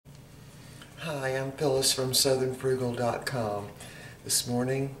Hi, I'm Phyllis from southernfrugal.com. This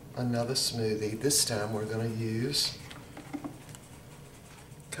morning, another smoothie. This time we're going to use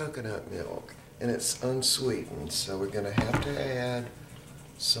coconut milk, and it's unsweetened, so we're going to have to add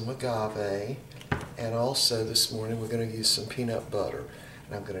some agave, and also this morning we're going to use some peanut butter.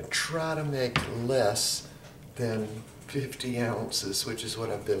 And I'm going to try to make less than 50 ounces, which is what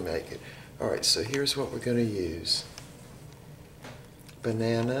I've been making. Alright, so here's what we're going to use.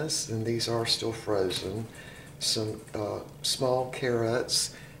 Bananas, and these are still frozen, some small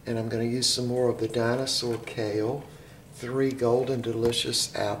carrots, and I'm going to use some more of the Dinosaur Kale, 3 golden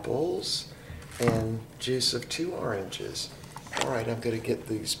delicious apples, and juice of 2 oranges. Alright, I'm going to get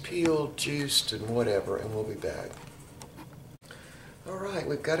these peeled, juiced, and whatever, and we'll be back. Alright,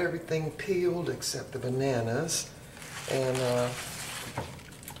 we've got everything peeled except the bananas, and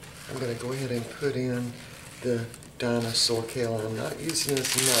I'm going to go ahead and put in the Dinosaur Kale. I'm not using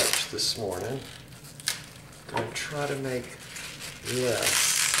as much this morning. I'm going to try to make less.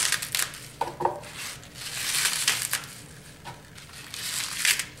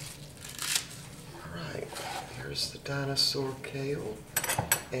 Alright, here's the Dinosaur Kale,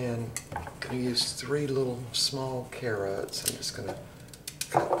 and I'm going to use 3 little small carrots. I'm just going to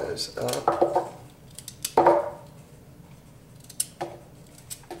cut those up.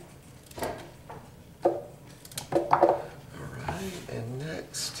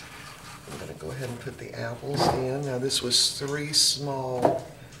 Go ahead and put the apples in. Now this was 3 small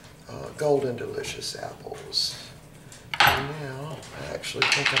golden delicious apples. And now I actually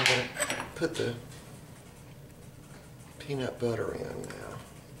think I'm going to put the peanut butter in now.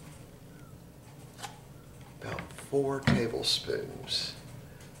 About 4 tablespoons.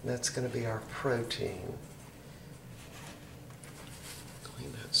 And that's going to be our protein.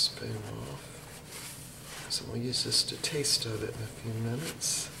 Clean that spoon off. So we'll use this to taste of it in a few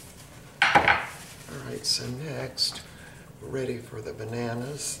minutes. Alright, so next, we're ready for the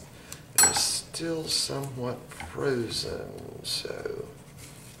bananas. They're still somewhat frozen, so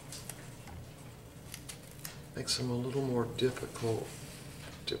makes them a little more difficult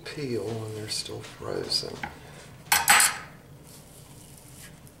to peel when they're still frozen.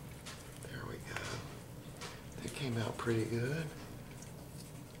 There we go. They came out pretty good.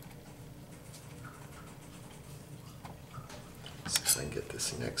 Let's see if I can get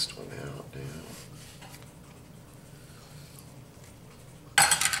this next one out now.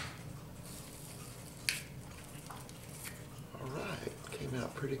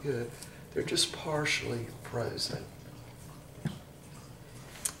 Out pretty good. They're just partially frozen.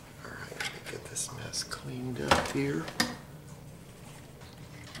 Alright, let me get this mess cleaned up here.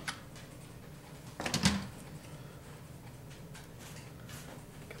 Get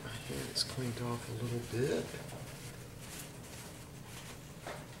my hands cleaned off a little bit.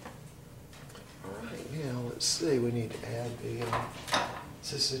 Alright, now let's see, we need to add the,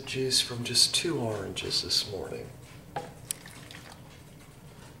 this is a juice from just 2 oranges this morning.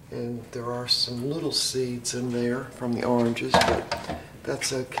 And there are some little seeds in there from the oranges, but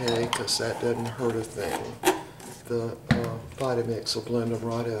that's okay because that doesn't hurt a thing. The Vitamix will blend them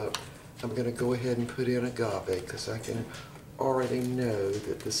right up. I'm going to go ahead and put in agave because I can already know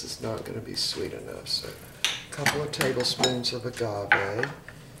that this is not going to be sweet enough. So a couple of tablespoons of agave.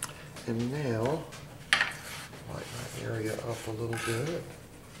 And now, light my area up a little bit.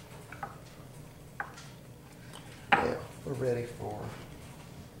 Now, we're ready for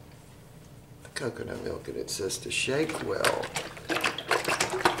coconut milk, and it says to shake well.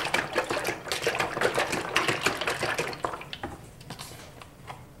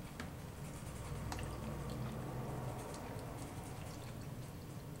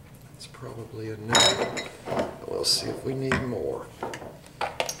 That's probably enough. We'll see if we need more.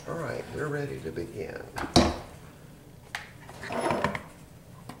 Alright, we're ready to begin.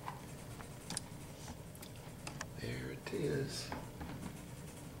 There it is.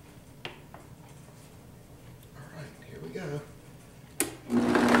 Here we go.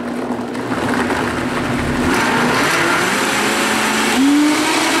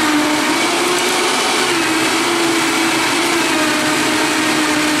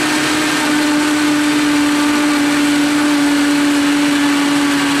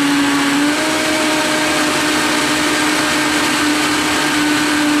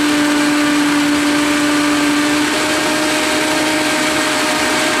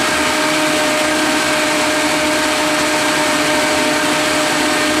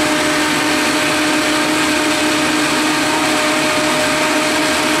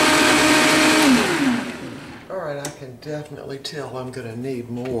 Definitely tell I'm going to need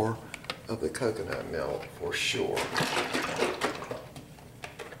more of the coconut milk for sure.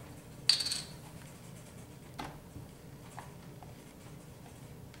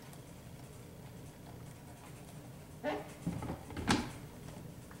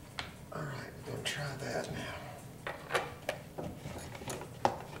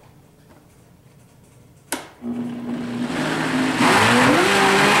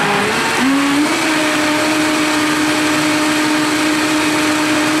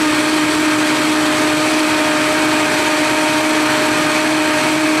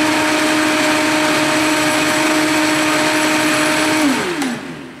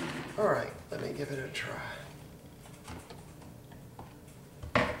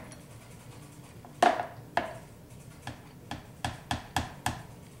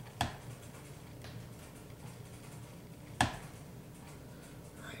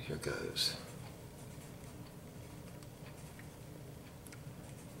 goes.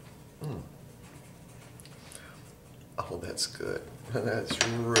 Oh, that's good. That's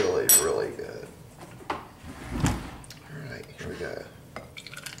really, really good. All right, here we go.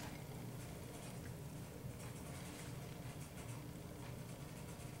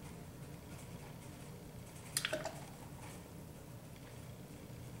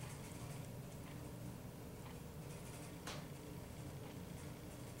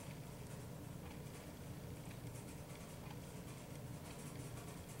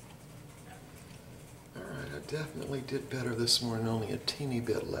 Definitely did better this morning, only a teeny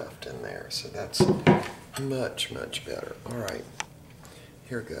bit left in there, so that's much, much better. All right,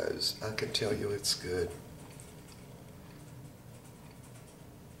 here goes. I can tell you it's good.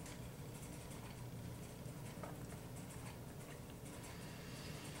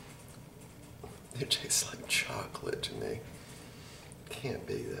 It tastes like chocolate to me. Can't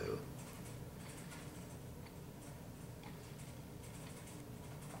be though.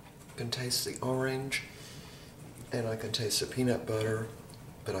 I can taste the orange. And I can taste the peanut butter,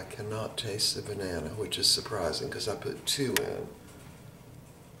 but I cannot taste the banana, which is surprising because I put 2 in.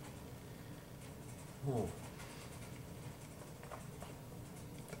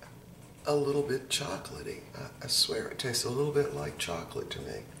 A little bit chocolatey. I swear it tastes a little bit like chocolate to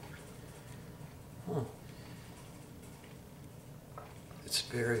me. It's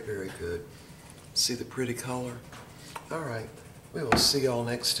very, very good. See the pretty color? All right, we will see y'all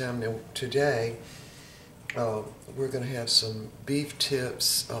next time. Now, today, we're going to have some beef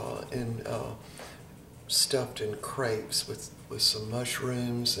tips stuffed in crepes with some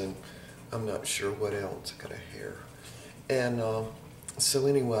mushrooms, and I'm not sure what else. I got a hair. And so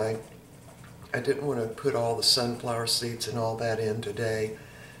anyway, I didn't want to put all the sunflower seeds and all that in today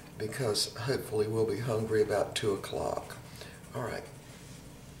because hopefully we'll be hungry about 2 o'clock. All right.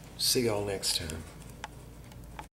 See y'all next time.